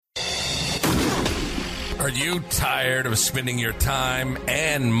Are you tired of spending your time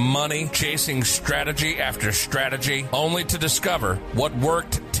and money chasing strategy after strategy only to discover what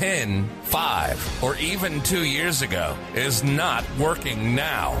worked 10, 5, or even 2 years ago is not working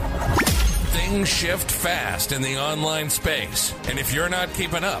now? Things shift fast in the online space, and if you're not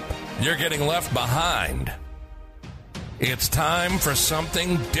keeping up, you're getting left behind. It's time for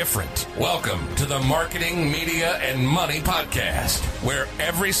something different. Welcome to the Marketing, Media, and Money Podcast, where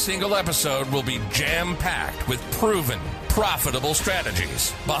every single episode will be jam-packed with proven, profitable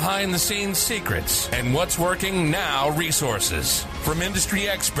strategies, behind-the-scenes secrets, and what's working now resources from industry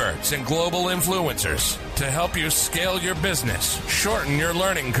experts and global influencers to help you scale your business, shorten your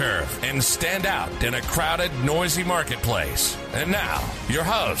learning curve, and stand out in a crowded, noisy marketplace. And now, your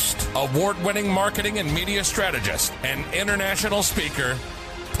host, award-winning marketing and media strategist, and international speaker,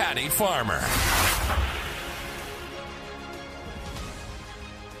 Patty Farmer.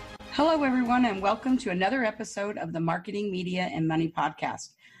 Hello, everyone, and welcome to another episode of the Marketing, Media, and Money Podcast.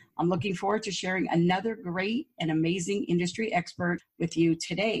 I'm looking forward to sharing another great and amazing industry expert with you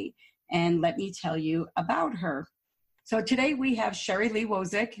today. And let me tell you about her. So today we have Sherry Lee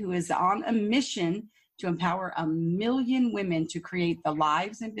Wozek, who is on a mission to empower 1 million women to create the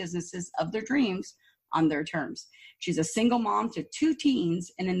lives and businesses of their dreams on their terms. She's a single mom to 2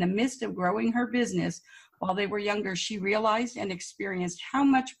 teens, and in the midst of growing her business while they were younger, she realized and experienced how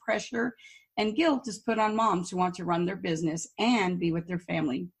much pressure and guilt is put on moms who want to run their business and be with their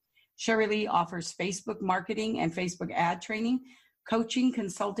family. Sherry Lee offers Facebook marketing and Facebook ad training, coaching,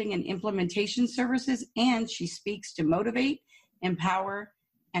 consulting, and implementation services, and she speaks to motivate, empower,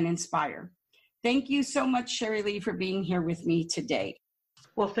 and inspire. Thank you so much, Sherry Lee, for being here with me today.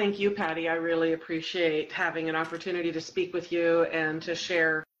 Well, thank you, Patty. I really appreciate having an opportunity to speak with you and to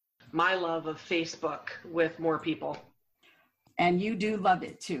share my love of Facebook with more people. And you do love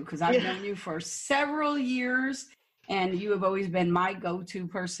it too, because I've known you for several years, and you have always been my go-to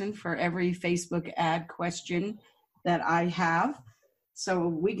person for every Facebook ad question that I have. So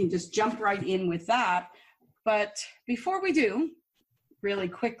we can just jump right in with that. But before we do, really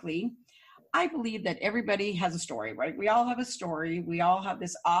quickly, I believe that everybody has a story, right? We all have a story. We all have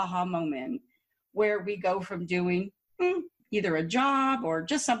this aha moment where we go from doing either a job or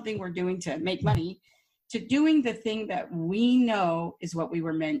just something we're doing to make money to doing the thing that we know is what we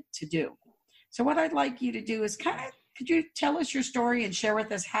were meant to do. So what I'd like you to do is could you tell us your story and share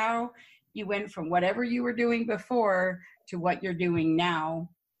with us how you went from whatever you were doing before to what you're doing now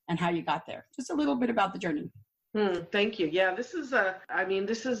and how you got there? Just a little bit about the journey. Thank you. Yeah, this is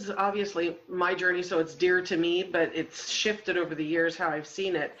obviously my journey, so it's dear to me, but it's shifted over the years how I've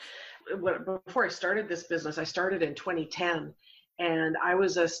seen it. Before I started this business, I started in 2010, and I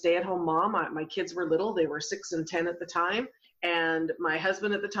was a stay-at-home mom. My kids were little. They were 6 and 10 at the time, and my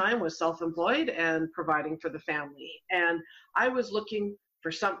husband at the time was self-employed and providing for the family. And I was looking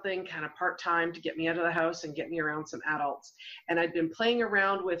for something kind of part-time to get me out of the house and get me around some adults. And I'd been playing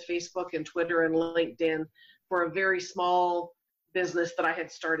around with Facebook and Twitter and LinkedIn for a very small business that I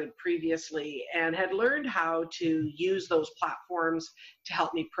had started previously, and had learned how to use those platforms to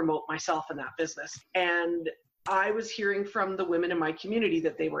help me promote myself in that business. And I was hearing from the women in my community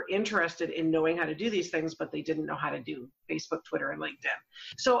that they were interested in knowing how to do these things, but they didn't know how to do Facebook, Twitter, and LinkedIn.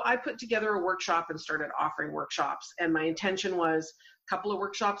 So I put together a workshop and started offering workshops. And my intention was a couple of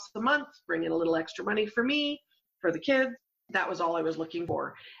workshops a month, bring in a little extra money for me, for the kids. That was all I was looking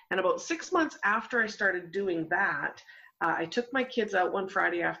for. And about 6 months after I started doing that, I took my kids out one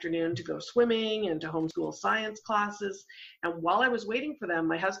Friday afternoon to go swimming and to homeschool science classes. And while I was waiting for them,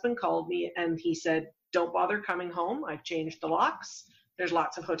 my husband called me and he said, "Don't bother coming home. I've changed the locks. There's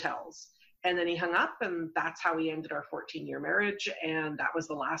lots of hotels." And then he hung up, and that's how we ended our 14-year marriage. And that was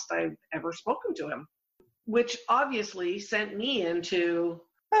the last I've ever spoken to him, which obviously sent me into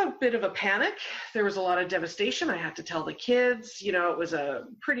a bit of a panic. There was a lot of devastation. I had to tell the kids, it was a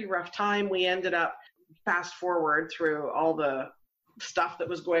pretty rough time. We ended up fast forward through all the stuff that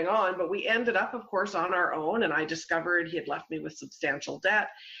was going on, but we ended up, of course, on our own. And I discovered he had left me with substantial debt.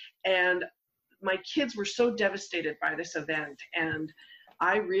 And my kids were so devastated by this event. And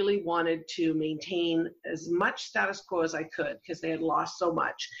I really wanted to maintain as much status quo as I could because they had lost so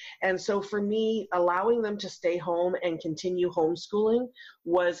much. And so for me, allowing them to stay home and continue homeschooling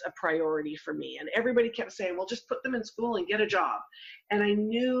was a priority for me. And everybody kept saying, well, just put them in school and get a job. And I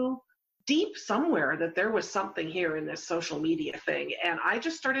knew deep somewhere that there was something here in this social media thing. And I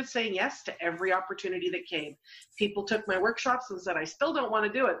just started saying yes to every opportunity that came. People took my workshops and said, I still don't want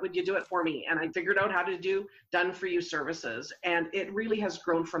to do it. Would you do it for me? And I figured out how to do done for you services. And it really has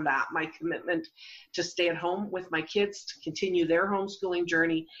grown from that. My commitment to stay at home with my kids, to continue their homeschooling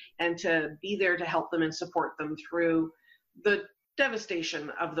journey, and to be there to help them and support them through the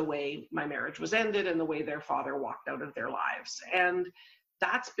devastation of the way my marriage was ended and the way their father walked out of their lives. And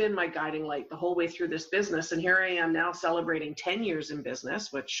that's been my guiding light the whole way through this business. And here I am now celebrating 10 years in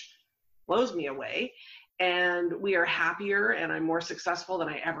business, which blows me away. And we are happier and I'm more successful than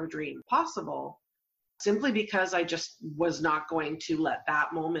I ever dreamed possible, simply because I just was not going to let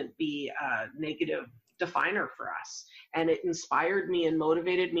that moment be a negative definer for us. And it inspired me and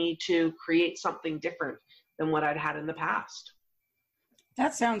motivated me to create something different than what I'd had in the past.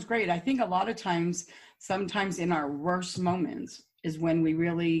 That sounds great. I think a lot of times, sometimes in our worst moments, is when we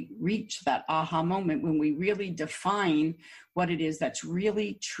really reach that aha moment, when we really define what it is that's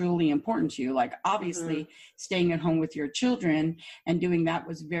really, truly important to you. Like obviously staying at home with your children and doing that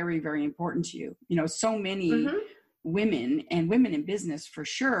was very, very important to you. You know, so many women and women in business for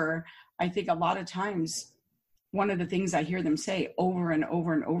sure. I think a lot of times, one of the things I hear them say over and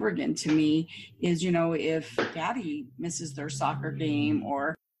over and over again to me is, you know, if daddy misses their soccer game,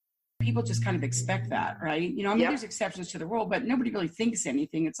 or people just kind of expect that, right? You know, I mean, there's exceptions to the rule, but nobody really thinks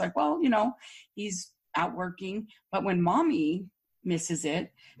anything. It's like, well, you know, he's out working. But when mommy misses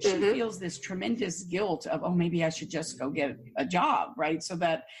it, she feels this tremendous guilt of, oh, maybe I should just go get a job, right? So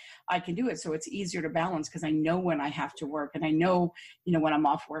that I can do it. So it's easier to balance because I know when I have to work, and I know, you know, when I'm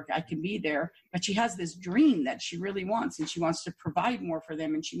off work, I can be there. But she has this dream that she really wants, and she wants to provide more for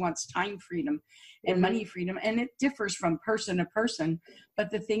them, and she wants time freedom and money freedom. And it differs from person to person.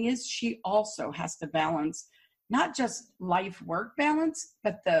 But the thing is, she also has to balance not just life-work balance,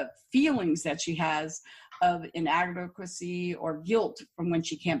 but the feelings that she has of inadequacy or guilt from when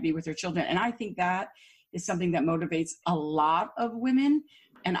she can't be with her children. And I think that is something that motivates a lot of women.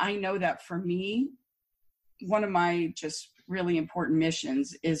 And I know that for me, one of my just really important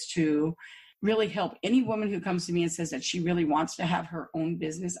missions is to really help any woman who comes to me and says that she really wants to have her own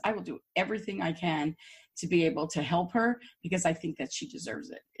business. I will do everything I can to be able to help her, because I think that she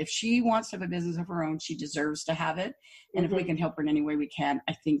deserves it. If she wants to have a business of her own, she deserves to have it. And if we can help her in any way we can,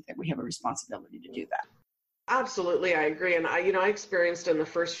 I think that we have a responsibility to do that. Absolutely, I agree. And I experienced in the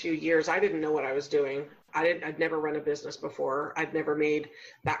first few years, I didn't know what I was doing. I'd never run a business before. I'd never made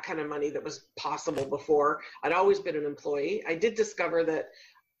that kind of money that was possible before. I'd always been an employee. I did discover that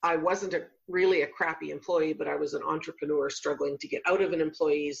I wasn't really a crappy employee, but I was an entrepreneur struggling to get out of an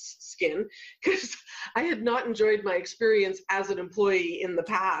employee's skin, because I had not enjoyed my experience as an employee in the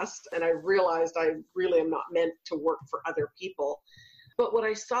past. And I realized I really am not meant to work for other people. But what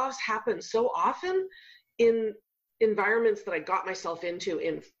I saw happen so often in environments that I got myself into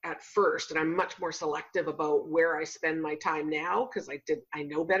at first, and I'm much more selective about where I spend my time now because I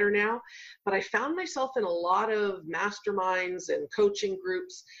know better now, but I found myself in a lot of masterminds and coaching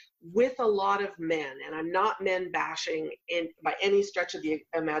groups with a lot of men, and I'm not men bashing by any stretch of the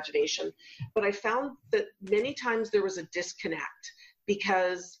imagination, but I found that many times there was a disconnect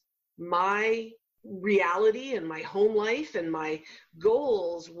because my reality and my home life and my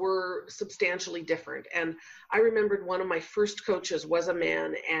goals were substantially different. And I remembered one of my first coaches was a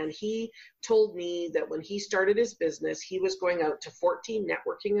man, and he told me that when he started his business, he was going out to 14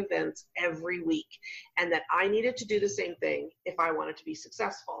 networking events every week, and that I needed to do the same thing if I wanted to be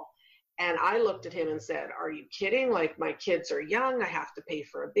successful. And I looked at him and said, are you kidding? Like, my kids are young. I have to pay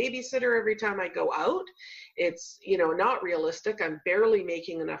for a babysitter every time I go out. It's, not realistic. I'm barely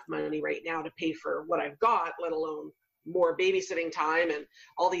making enough money right now to pay for what I've got, let alone more babysitting time and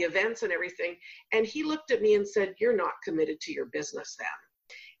all the events and everything. And he looked at me and said, you're not committed to your business then.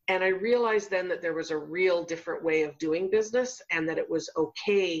 And I realized then that there was a real different way of doing business, and that it was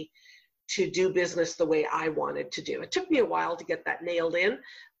okay to do business the way I wanted to do. It took me a while to get that nailed in,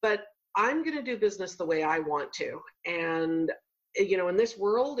 but I'm going to do business the way I want to. And, in this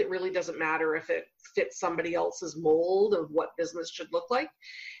world, it really doesn't matter if it fits somebody else's mold of what business should look like.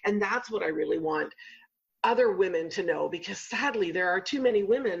 And that's what I really want other women to know, because sadly, there are too many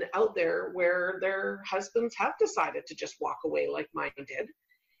women out there where their husbands have decided to just walk away like mine did.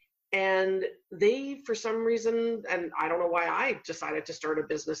 And they, for some reason, and I don't know why I decided to start a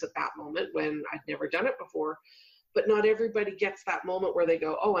business at that moment when I'd never done it before, but not everybody gets that moment where they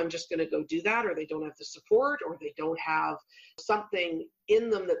go, oh, I'm just going to go do that, or they don't have the support, or they don't have something in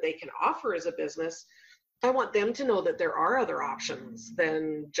them that they can offer as a business. I want them to know that there are other options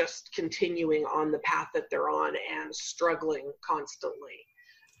than just continuing on the path that they're on and struggling constantly.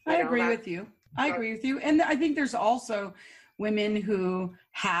 I agree with you. And I think there's also women who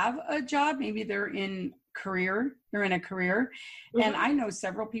have a job. Maybe they're in a career. Mm-hmm. And I know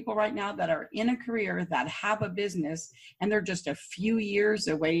several people right now that are in a career that have a business, and they're just a few years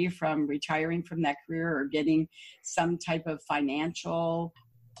away from retiring from that career or getting some type of financial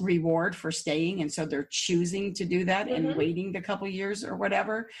reward for staying, and so they're choosing to do that and waiting a couple years or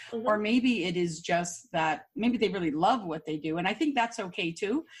whatever. Or maybe it is just that maybe they really love what they do, and I think that's okay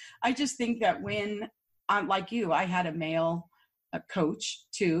too. I just think that when I'm like you, I had a male coach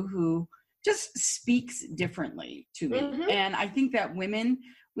too who just speaks differently to me, and I think that women,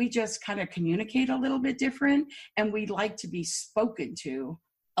 we just kind of communicate a little bit different, and we like to be spoken to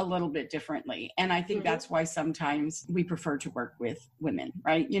a little bit differently. And I think that's why sometimes we prefer to work with women,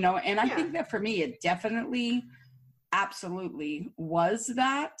 right? And I think that for me, it definitely, absolutely was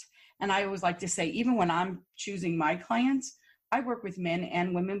that. And I always like to say, even when I'm choosing my clients, I work with men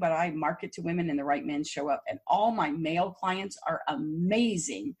and women, but I market to women and the right men show up. And all my male clients are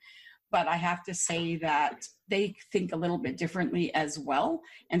amazing. But I have to say that they think a little bit differently as well.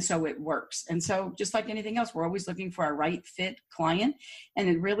 And so it works. And so just like anything else, we're always looking for a right fit client. And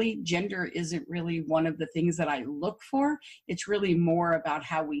it really, gender isn't really one of the things that I look for. It's really more about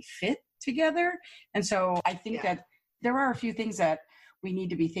how we fit together. And so I think that there are a few things that we need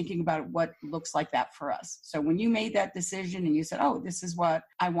to be thinking about what looks like that for us. So when you made that decision and you said, oh, this is what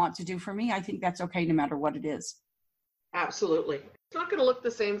I want to do for me, I think that's okay no matter what it is. Absolutely. It's not going to look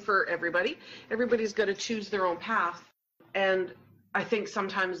the same for everybody. Everybody's got to choose their own path. And I think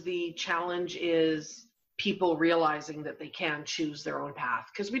sometimes the challenge is people realizing that they can choose their own path,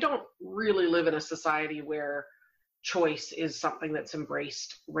 because we don't really live in a society where choice is something that's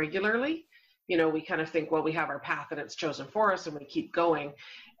embraced regularly. We kind of think, well, we have our path and it's chosen for us and we keep going.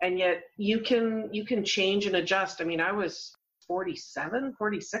 And yet you can change and adjust. I mean, I was 47,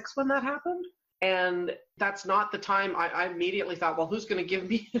 46 when that happened. And that's not the time I immediately thought, well, who's going to give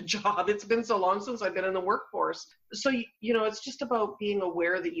me a job? It's been so long since I've been in the workforce. So, it's just about being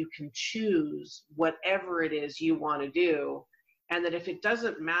aware that you can choose whatever it is you want to do. And that if it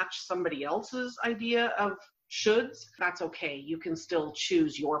doesn't match somebody else's idea of shoulds, that's okay. You can still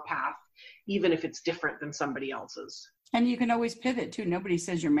choose your path, even if it's different than somebody else's. And you can always pivot too. Nobody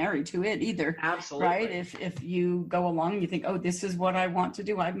says you're married to it either. Absolutely. Right? If you go along and you think, oh, this is what I want to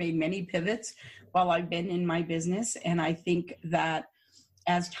do. I've made many pivots while I've been in my business. And I think that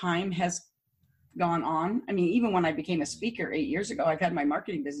as time has gone on, I mean, even when I became a speaker 8 years ago, I've had my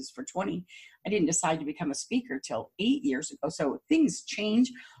marketing business for 20. I didn't decide to become a speaker till 8 years ago. So things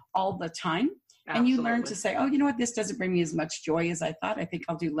change all the time. And you learn to say, oh, you know what, this doesn't bring me as much joy as I thought. I think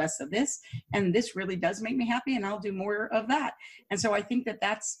I'll do less of this. And this really does make me happy, and I'll do more of that. And so I think that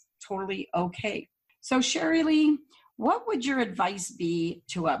that's totally okay. So Sherry Lee, what would your advice be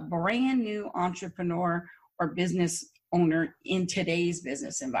to a brand new entrepreneur or business owner in today's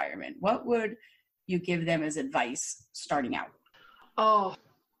business environment? What would you give them as advice starting out? Oh,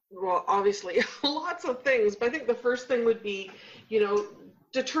 well, obviously lots of things. But I think the first thing would be,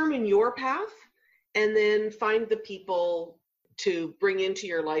 determine your path. And then find the people to bring into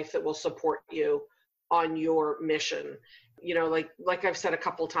your life that will support you on your mission. Like I've said a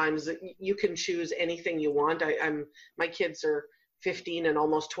couple times, you can choose anything you want. My kids are 15 and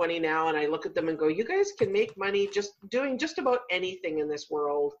almost 20 now, and I look at them and go, you guys can make money just doing just about anything in this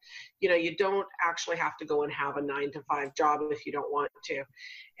world. You don't actually have to go and have a 9-to-5 job if you don't want to.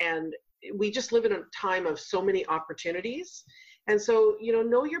 And we just live in a time of so many opportunities. And so,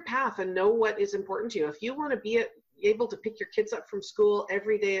 know your path and know what is important to you. If you want to be able to pick your kids up from school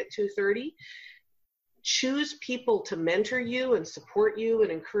every day at 2:30, choose people to mentor you and support you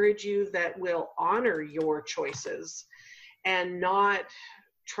and encourage you that will honor your choices and not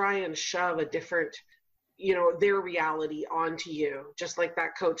try and shove a different, their reality onto you, just like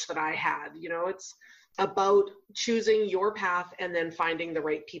that coach that I had. It's about choosing your path and then finding the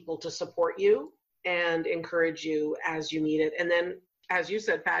right people to support you and encourage you as you need it. And then, as you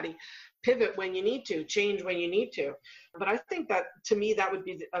said, Patty, pivot when you need to, change when you need to. But I think that, to me, that would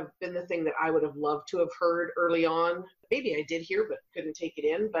have been the thing that I would have loved to have heard early on. Maybe I did hear, but couldn't take it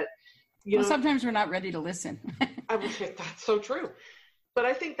in. But, sometimes we're not ready to listen. That's so true. But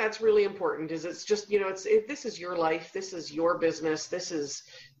I think that's really important, it's just, this is your life, this is your business, this is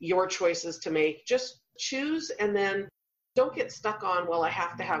your choices to make. Just choose, and then don't get stuck on, well, I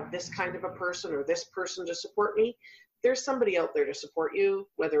have to have this kind of a person or this person to support me. There's somebody out there to support you,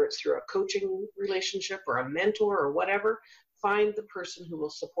 whether it's through a coaching relationship or a mentor or whatever. Find the person who will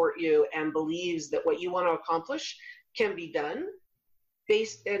support you and believes that what you want to accomplish can be done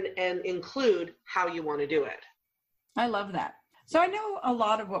based and include how you want to do it. I love that. So I know a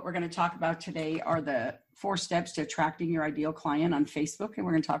lot of what we're going to talk about today are the 4 steps to attracting your ideal client on Facebook, and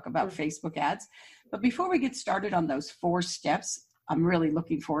we're going to talk about Facebook ads. But before we get started on those 4 steps, I'm really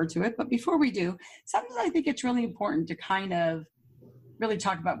looking forward to it. But before we do, sometimes I think it's really important to kind of really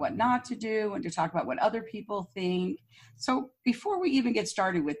talk about what not to do and to talk about what other people think. So before we even get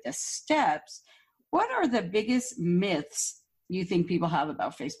started with the steps, what are the biggest myths you think people have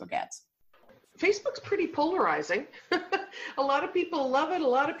about Facebook ads? Facebook's pretty polarizing. A lot of people love it. A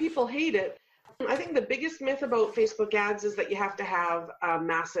lot of people hate it. I think the biggest myth about Facebook ads is that you have to have a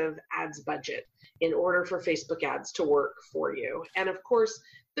massive ads budget in order for Facebook ads to work for you. And of course,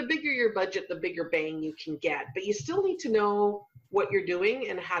 the bigger your budget, the bigger bang you can get. But you still need to know what you're doing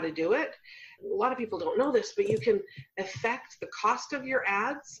and how to do it. A lot of people don't know this, but you can affect the cost of your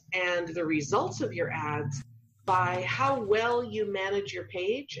ads and the results of your ads by how well you manage your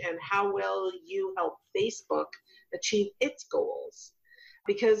page and how well you help Facebook achieve its goals.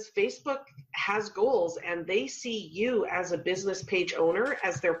 Because Facebook has goals and they see you as a business page owner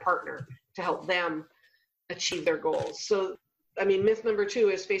as their partner to help them achieve their goals. So, I mean, myth number 2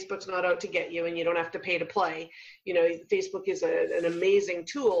 is Facebook's not out to get you and you don't have to pay to play. You know, Facebook is an amazing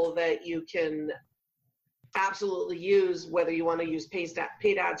tool that you can absolutely use, whether you want to use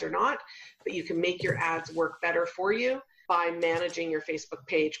paid ads or not, but you can make your ads work better for you by managing your Facebook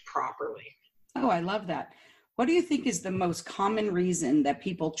page properly. Oh, I love that. What do you think is the most common reason that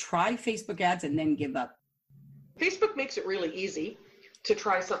people try Facebook ads and then give up? Facebook makes it really easy to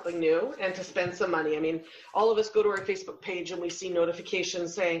try something new and to spend some money. I mean, all of us go to our Facebook page and we see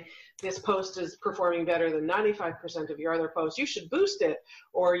notifications saying this post is performing better than 95% of your other posts. You should boost it,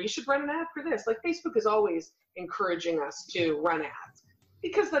 or you should run an ad for this. Like, Facebook is always encouraging us to run ads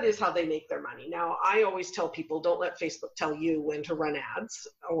because that is how they make their money. Now, I always tell people, don't let Facebook tell you when to run ads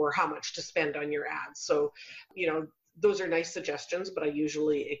or how much to spend on your ads. So, you know, those are nice suggestions, but I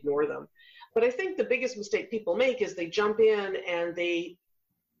usually ignore them. But I think the biggest mistake people make is they jump in and they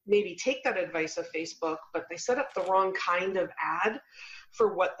maybe take that advice of Facebook, but they set up the wrong kind of ad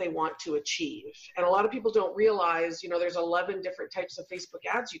for what they want to achieve. And a lot of people don't realize, you know, there's 11 different types of Facebook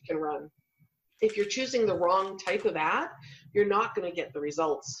ads you can run. If you're choosing the wrong type of ad, you're not going to get the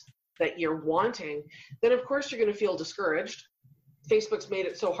results that you're wanting. Then, of course, you're going to feel discouraged. Facebook's made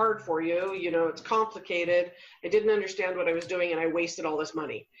it so hard for you. You know, it's complicated. I didn't understand what I was doing and I wasted all this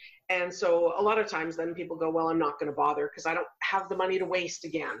money. And so a lot of times then people go, well, I'm not going to bother because I don't have the money to waste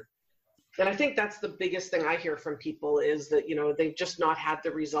again. And I think that's the biggest thing I hear from people is that, you know, they've just not had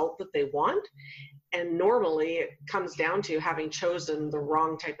the result that they want. And normally it comes down to having chosen the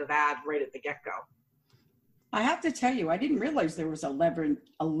wrong type of ad right at the get-go. I have to tell you, I didn't realize there was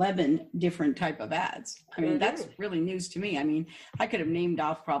 11 different type of ads. I mean, that's really news to me. I mean, I could have named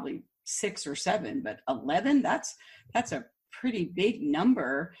off probably 6 or 7, but 11, that's a pretty big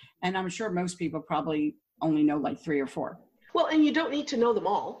number. And I'm sure most people probably only know like 3 or 4. Well, and you don't need to know them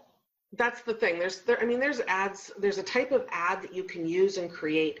all. That's the thing. There's ads, there's a type of ad that you can use and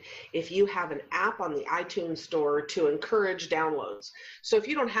create if you have an app on the iTunes store to encourage downloads. So if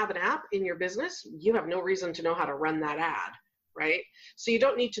you don't have an app in your business, you have no reason to know how to run that ad, right? So you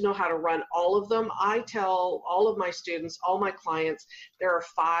don't need to know how to run all of them. I tell all of my students, all my clients, there are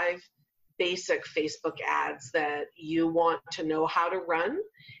 5 basic Facebook ads that you want to know how to run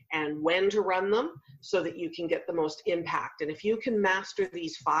and when to run them so that you can get the most impact. And if you can master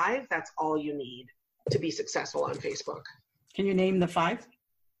these 5, that's all you need to be successful on Facebook. Can you name the 5?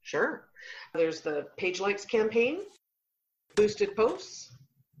 Sure. There's the page likes campaign, boosted posts,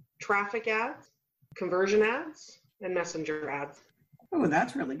 traffic ads, conversion ads, and messenger ads. Oh,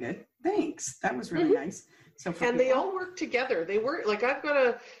 that's really good. Thanks. That was really nice. And they all work together. They work, like I've got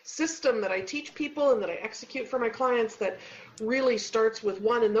a system that I teach people and that I execute for my clients that really starts with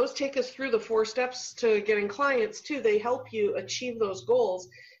 1. And those take us through the 4 steps to getting clients too. They help you achieve those goals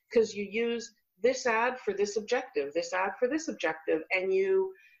because you use this ad for this objective, this ad for this objective, and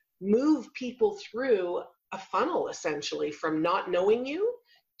you move people through a funnel essentially from not knowing you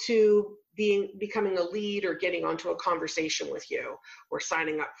to becoming a lead or getting onto a conversation with you or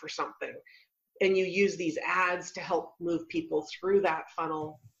signing up for something. And you use these ads to help move people through that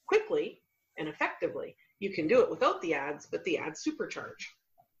funnel quickly and effectively. You can do it without the ads, but the ads supercharge.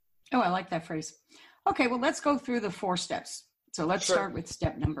 Oh, I like that phrase. Okay, well, let's go through the 4 steps. So let's start with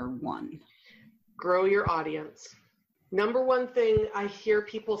step number 1. Grow your audience. Number 1 thing I hear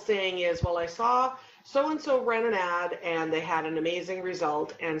people saying is, well, I saw so-and-so ran an ad and they had an amazing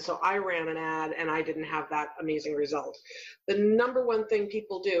result. And so I ran an ad and I didn't have that amazing result. The number 1 thing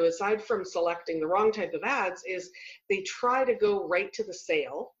people do, aside from selecting the wrong type of ads, is they try to go right to the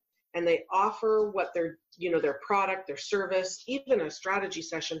sale and they offer what their product, their service, even a strategy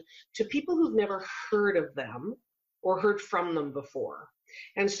session to people who've never heard of them or heard from them before.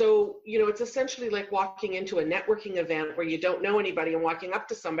 And so, it's essentially like walking into a networking event where you don't know anybody and walking up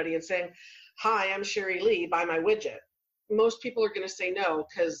to somebody and saying, "Hi, I'm Sherry Lee, buy my widget." Most people are going to say no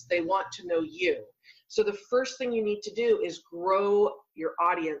because they want to know you. So the first thing you need to do is grow your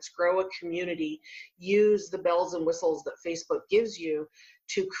audience, grow a community, use the bells and whistles that Facebook gives you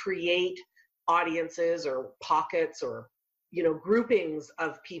to create audiences or pockets or, groupings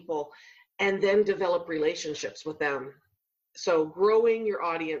of people, and then develop relationships with them. So growing your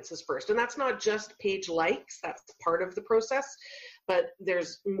audience is first. And that's not just page likes, that's part of the process, but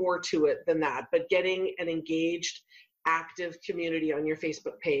there's more to it than that. But getting an engaged, active community on your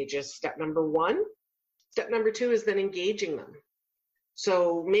Facebook page is step number one. Step number two is then engaging them.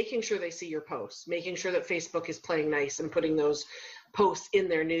 So making sure they see your posts, making sure that Facebook is playing nice and putting those posts in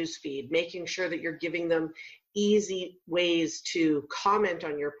their news feed, making sure that you're giving them easy ways to comment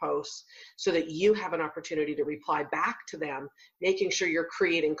on your posts so that you have an opportunity to reply back to them, making sure you're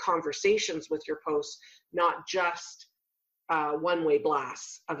creating conversations with your posts, not just one-way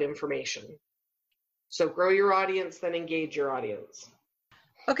blasts of information. So grow your audience, then engage your audience.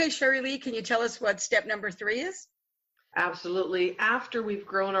 Okay, Sherry Lee, can you tell us what step number 3 is? Absolutely. After we've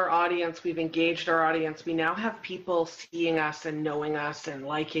grown our audience, we've engaged our audience, we now have people seeing us and knowing us and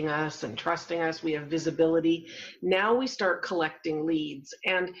liking us and trusting us. We have visibility. Now we start collecting leads.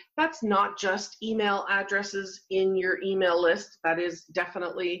 And that's not just email addresses in your email list. That is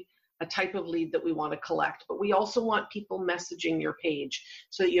definitely a type of lead that we want to collect. But we also want people messaging your page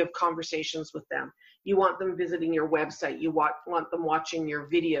so that you have conversations with them. You want them visiting your website. You want them watching your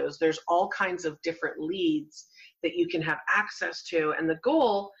videos. There's all kinds of different leads that you can have access to. And the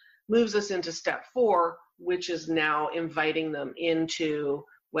goal moves us into step 4, which is now inviting them into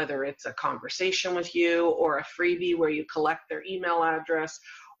whether it's a conversation with you or a freebie where you collect their email address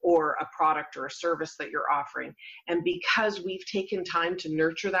or a product or a service that you're offering. And because we've taken time to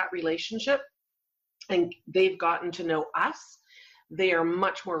nurture that relationship and they've gotten to know us, they are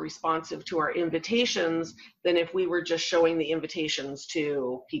much more responsive to our invitations than if we were just showing the invitations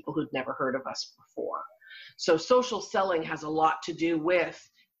to people who'd never heard of us before. So social selling has a lot to do with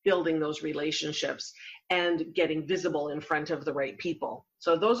building those relationships and getting visible in front of the right people.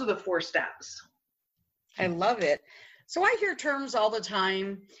 So those are the 4 steps. I love it. So I hear terms all the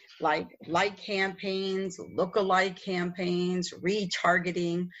time like campaigns, lookalike campaigns,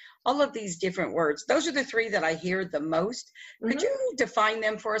 retargeting, all of these different words. Those are the 3 that I hear the most. Could you define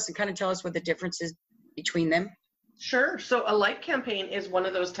them for us and kind of tell us what the difference is between them? Sure. So a like campaign is one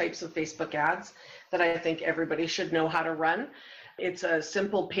of those types of Facebook ads that I think everybody should know how to run. It's a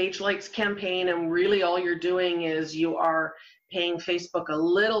simple page likes campaign, and really all you're doing is you are paying Facebook a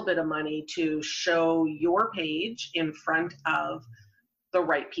little bit of money to show your page in front of the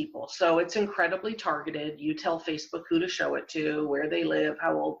right people. So it's incredibly targeted. You tell Facebook who to show it to, where they live,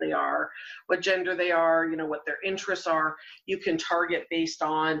 how old they are, what gender they are, what their interests are. You can target based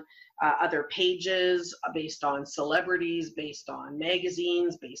on other pages, based on celebrities, based on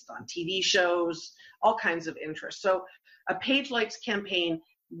magazines, based on TV shows, all kinds of interests. So a page likes campaign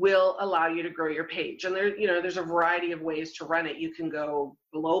will allow you to grow your page. And there's a variety of ways to run it. You can go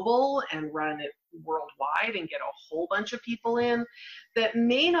global and run it worldwide and get a whole bunch of people in that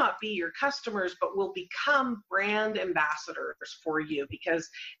may not be your customers, but will become brand ambassadors for you, because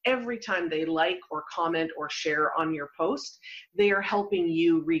every time they like or comment or share on your post, they are helping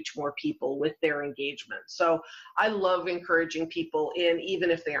you reach more people with their engagement. So I love encouraging people in,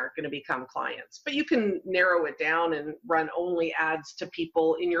 even if they aren't going to become clients. But you can narrow it down and run only ads to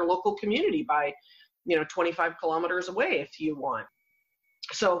people in your local community by 25 kilometers away if you want.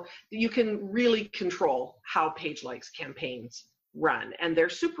 So you can really control how page likes campaigns run. And they're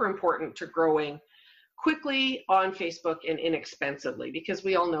super important to growing quickly on Facebook and inexpensively, because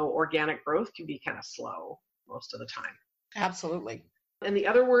we all know organic growth can be kind of slow most of the time. Absolutely. And the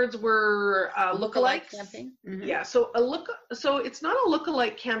other words were lookalike campaign. Yeah. So it's not a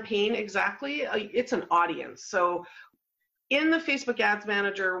lookalike campaign exactly. It's an audience. So in the Facebook Ads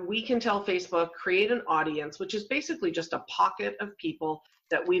Manager, we can tell Facebook, create an audience, which is basically just a pocket of people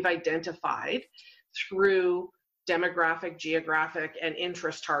that we've identified through demographic, geographic, and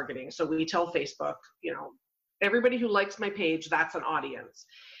interest targeting. So we tell Facebook, everybody who likes my page, that's an audience.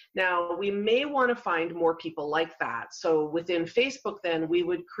 Now, we may want to find more people like that. So within Facebook, then, we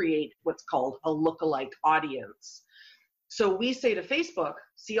would create what's called a lookalike audience. So we say to Facebook,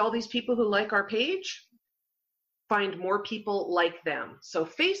 see all these people who like our page? find more people like them. So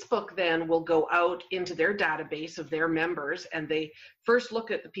Facebook then will go out into their database of their members, and they first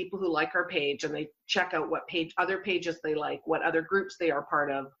look at the people who like our page, and they check out what other pages they like, what other groups they are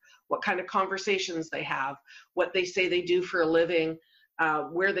part of, what kind of conversations they have, what they say they do for a living,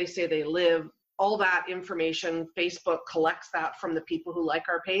 where they say they live. All that information, Facebook collects that from the people who like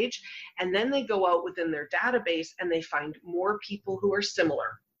our page, and then they go out within their database and they find more people who are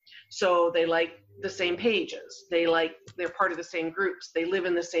similar. So they like the same pages, they're part of the same groups, they live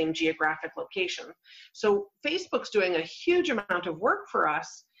in the same geographic location. So Facebook's doing a huge amount of work for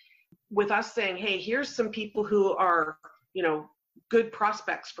us, with us saying, hey, here's some people who are, good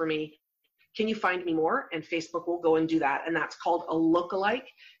prospects for me. Can you find me more? And Facebook will go and do that. And that's called a lookalike,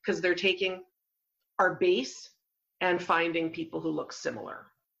 because they're taking our base and finding people who look similar.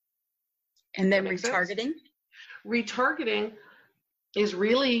 And then retargeting? Retargeting is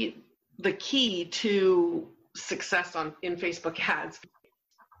really the key to success in Facebook ads.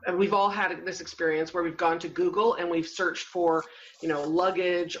 And we've all had this experience where we've gone to Google and we've searched for,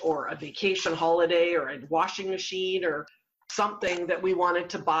 luggage or a vacation holiday or a washing machine or something that we wanted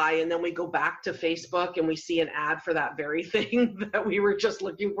to buy, and then we go back to Facebook and we see an ad for that very thing that we were just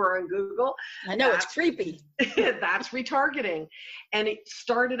looking for on Google. I know, it's creepy. That's retargeting. And it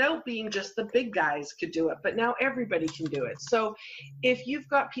started out being just the big guys could do it, but now everybody can do it. So if you've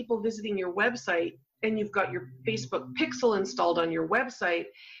got people visiting your website and you've got your Facebook Pixel installed on your website,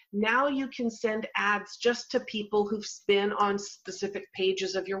 now you can send ads just to people who've been on specific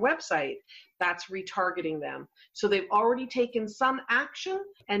pages of your website. That's retargeting them. So they've already taken some action,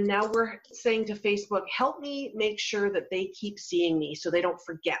 and now we're saying to Facebook, help me make sure that they keep seeing me so they don't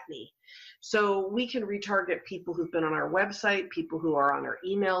forget me. So we can retarget people who've been on our website, people who are on our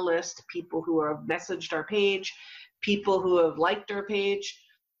email list, people who have messaged our page, people who have liked our page.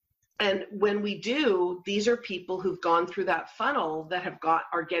 And when we do, these are people who've gone through that funnel that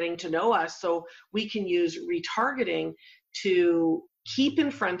are getting to know us. So we can use retargeting to keep in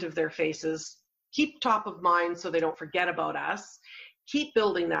front of their faces, keep top of mind so they don't forget about us, keep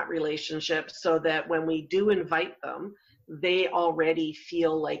building that relationship so that when we do invite them, they already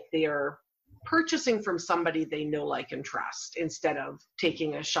feel like they are purchasing from somebody they know, like, and trust, instead of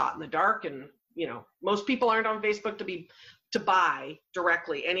taking a shot in the dark. And, most people aren't on Facebook to buy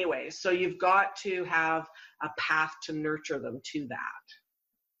directly anyway. So you've got to have a path to nurture them to that.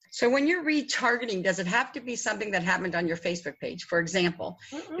 So when you're retargeting, does it have to be something that happened on your Facebook page? For example,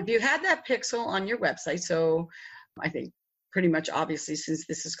 if you had that pixel on your website, so I think pretty much obviously, since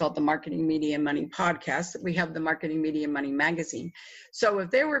this is called the Marketing Media and Money Podcast, we have the Marketing Media and Money magazine. So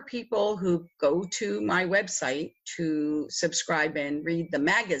if there were people who go to my website to subscribe and read the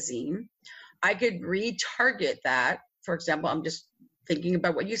magazine, I could retarget that. For example, I'm just thinking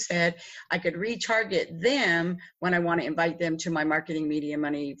about what you said. I could retarget them when I want to invite them to my Marketing Media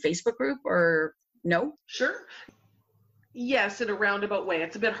Money Facebook group, or no? Sure. Yes, in a roundabout way.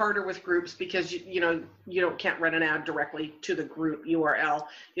 It's a bit harder with groups because you can't run an ad directly to the group URL.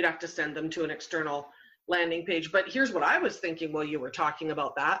 You'd have to send them to an external landing page. But here's what I was thinking while you were talking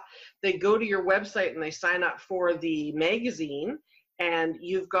about that. They go to your website and they sign up for the magazine, and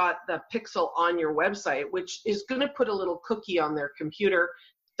you've got the pixel on your website, which is going to put a little cookie on their computer.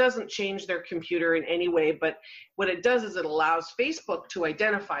 It doesn't change their computer in any way, but what it does is it allows Facebook to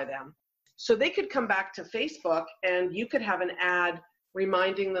identify them. So they could come back to Facebook and you could have an ad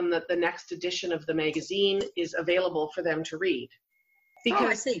reminding them that the next edition of the magazine is available for them to read.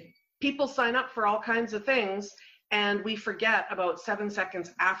 Because people sign up for all kinds of things, and we forget about 7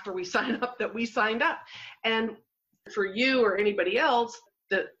 seconds after we sign up that we signed up. And for you or anybody else,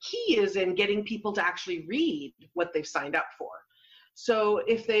 the key is in getting people to actually read what they've signed up for. So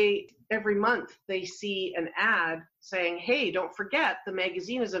if every month they see an ad saying, hey, don't forget, the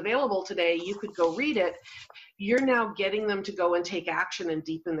magazine is available today, you could go read it, you're now getting them to go and take action and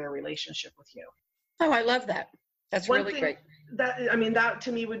deepen their relationship with you. Oh, I love that. That's really great. That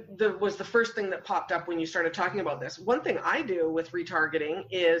to me was the first thing that popped up when you started talking about this. One thing I do with retargeting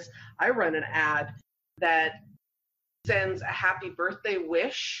is I run an ad that sends a happy birthday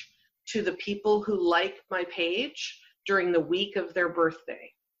wish to the people who like my page during the week of their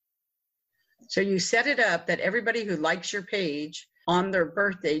birthday. So you set it up that everybody who likes your page on their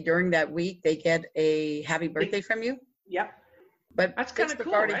birthday during that week, they get a happy birthday from you? Yep. But that's kind of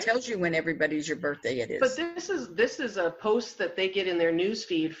cool, already right? Tells you when everybody's your birthday it is. But this is a post that they get in their news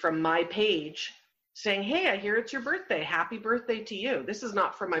feed from my page saying, hey, I hear it's your birthday. Happy birthday to you. This is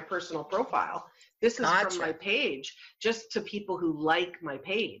not from my personal profile. This is from my page, just to people who like my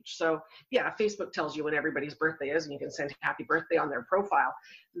page. So yeah, Facebook tells you when everybody's birthday is, and you can send happy birthday on their profile.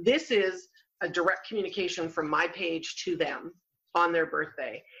 This is a direct communication from my page to them on their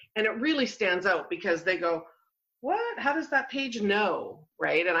birthday. And it really stands out because they go, what? How does that page know?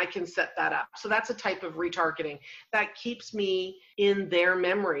 Right? And I can set that up. So that's a type of retargeting that keeps me in their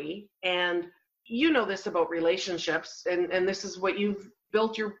memory. And you know this about relationships, and this is what you've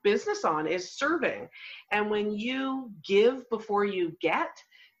built your business on, is serving. And when you give before you get,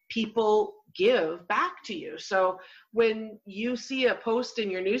 people give back to you. So when you see a post in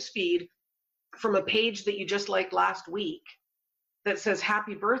your newsfeed from a page that you just liked last week that says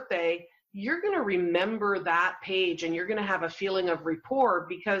happy birthday, you're going to remember that page and you're going to have a feeling of rapport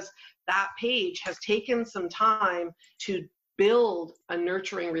because that page has taken some time to build a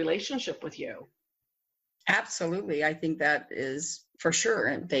nurturing relationship with you. Absolutely. I think that is for sure.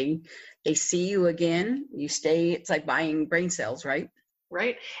 And they see you again, you stay, it's like buying brain cells, right?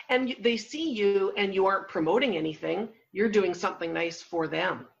 Right. And they see you and you aren't promoting anything. You're doing something nice for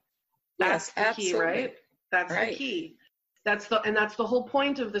them. That's yes, the key, right? That's right. The key. That's the whole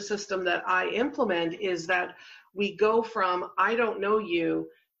point of the system that I implement, is that we go from I don't know you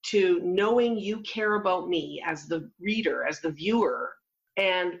to knowing you care about me as the reader, as the viewer,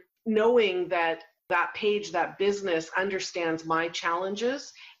 and knowing that that page, that business understands my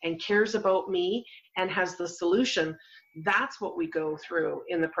challenges and cares about me and has the solution. That's what we go through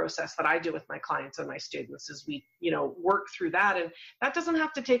in the process that I do with my clients and my students, is we, work through that. And that doesn't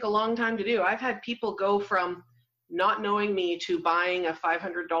have to take a long time to do. I've had people go from not knowing me to buying a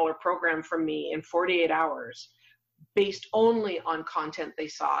 $500 program from me in 48 hours based only on content they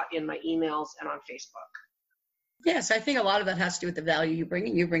saw in my emails and on Facebook. Yes, I think a lot of that has to do with the value you bring,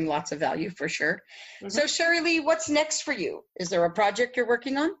 and you bring lots of value for sure. Mm-hmm. So Sherry Lee, what's next for you? Is there a project you're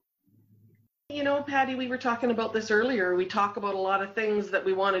working on? Patty, we were talking about this earlier. We talk about a lot of things that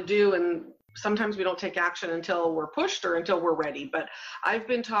we want to do, and sometimes we don't take action until we're pushed or until we're ready. But I've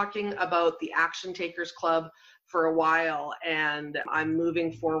been talking about the Action Takers Club for a while, and I'm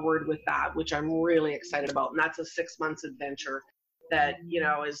moving forward with that, which I'm really excited about. And that's a 6 months adventure that,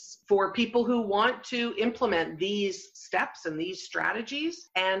 is for people who want to implement these steps and these strategies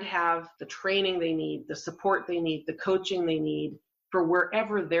and have the training they need, the support they need, the coaching they need for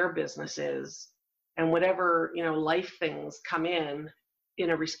wherever their business is and whatever, life things come in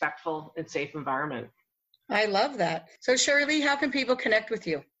a respectful and safe environment. I love that. So Sherry Lee, how can people connect with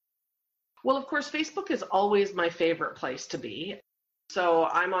you? Well, of course, Facebook is always my favorite place to be. So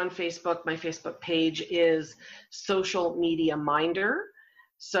I'm on Facebook. My Facebook page is Social Media Minder.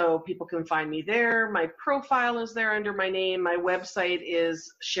 So people can find me there. My profile is there under my name. My website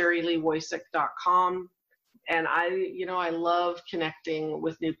is sherryleewoycik.com. And I love connecting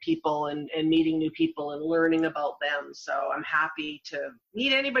with new people and meeting new people and learning about them. So I'm happy to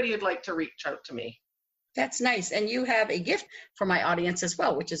meet anybody who'd like to reach out to me. That's nice. And you have a gift for my audience as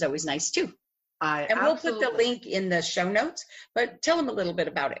well, which is always nice too. We'll put the link in the show notes, but tell them a little bit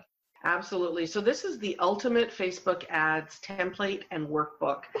about it. Absolutely. So this is the Ultimate Facebook Ads Template and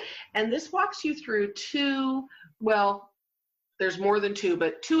Workbook. And this walks you through there's more than two,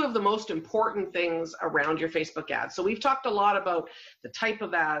 but two of the most important things around your Facebook ads. So we've talked a lot about the type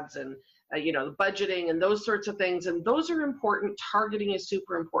of ads and the budgeting and those sorts of things. And those are important. Targeting is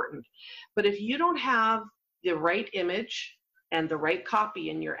super important. But if you don't have the right image and the right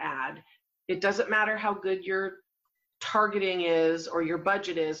copy in your ad, it doesn't matter how good your targeting is or your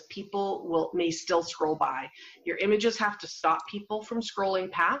budget is, people may still scroll by. Your images have to stop people from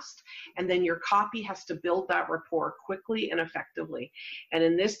scrolling past, and then your copy has to build that rapport quickly and effectively. And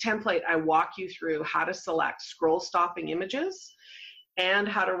in this template, I walk you through how to select scroll stopping images and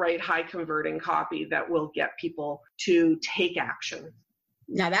how to write high converting copy that will get people to take action.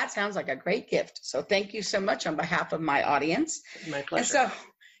 Now that sounds like a great gift. So thank you so much on behalf of my audience. My pleasure. And so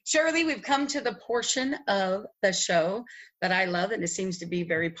Sherry Lee, we've come to the portion of the show that I love, and it seems to be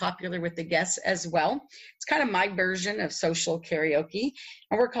very popular with the guests as well. It's kind of my version of social karaoke,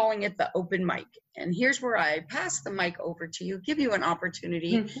 and we're calling it the open mic. And here's where I pass the mic over to you, give you an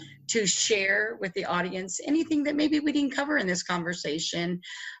opportunity to share with the audience anything that maybe we didn't cover in this conversation.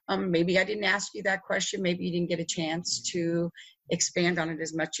 Maybe I didn't ask you that question. Maybe you didn't get a chance to expand on it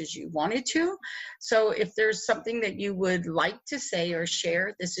as much as you wanted to. So if there's something that you would like to say or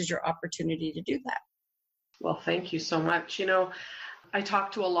share, this is your opportunity to do that. Well, thank you so much. I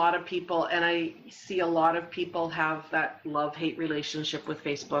talk to a lot of people, and I see a lot of people have that love-hate relationship with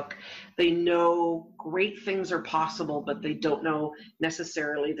Facebook. They know great things are possible, but they don't know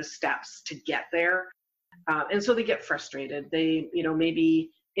necessarily the steps to get there. And so they get frustrated. They,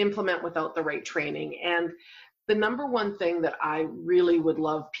 maybe implement without the right training. And the number one thing that I really would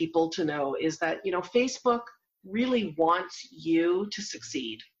love people to know is that, Facebook really wants you to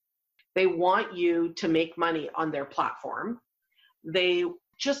succeed. They want you to make money on their platform. They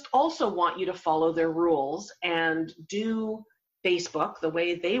just also want you to follow their rules and do Facebook the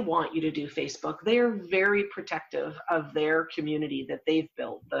way they want you to do Facebook. They're very protective of their community that they've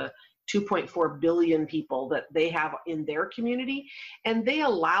built, the 2.4 billion people that they have in their community. And they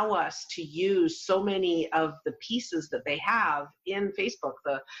allow us to use so many of the pieces that they have in Facebook,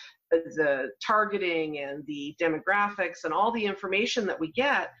 the targeting and the demographics and all the information that we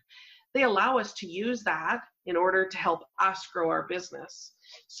get. They allow us to use that in order to help us grow our business.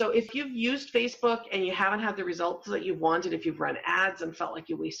 So if you've used Facebook and you haven't had the results that you've wanted, if you've run ads and felt like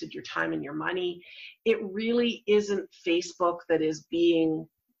you wasted your time and your money, it really isn't Facebook that is being,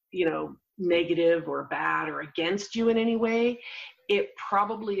 negative or bad or against you in any way. It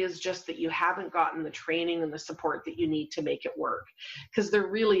probably is just that you haven't gotten the training and the support that you need to make it work, because there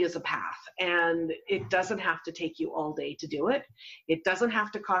really is a path, and it doesn't have to take you all day to do it. It doesn't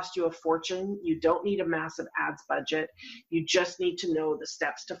have to cost you a fortune. You don't need a massive ads budget. You just need to know the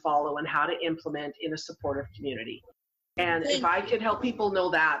steps to follow and how to implement in a supportive community. And if I could help people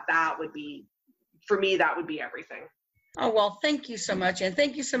know that would be, for me, that would be everything. Oh, well, thank you so much. And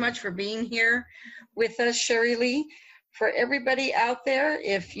thank you so much for being here with us, Sherry Lee. For everybody out there,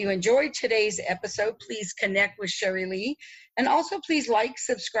 if you enjoyed today's episode, please connect with Sherry Lee. And also please like,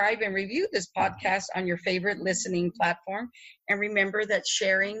 subscribe, and review this podcast on your favorite listening platform. And remember that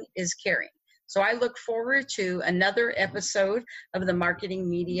sharing is caring. So I look forward to another episode of the Marketing,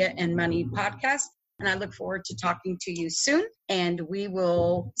 Media, and Money podcast. And I look forward to talking to you soon. And we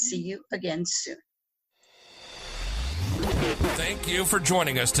will see you again soon. Thank you for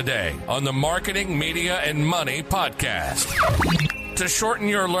joining us today on the Marketing, Media, and Money podcast. To shorten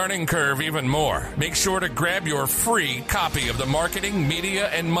your learning curve even more, make sure to grab your free copy of the Marketing, Media,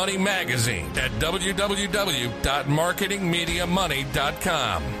 and Money magazine at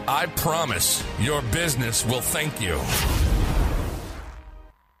www.marketingmediamoney.com. I promise your business will thank you.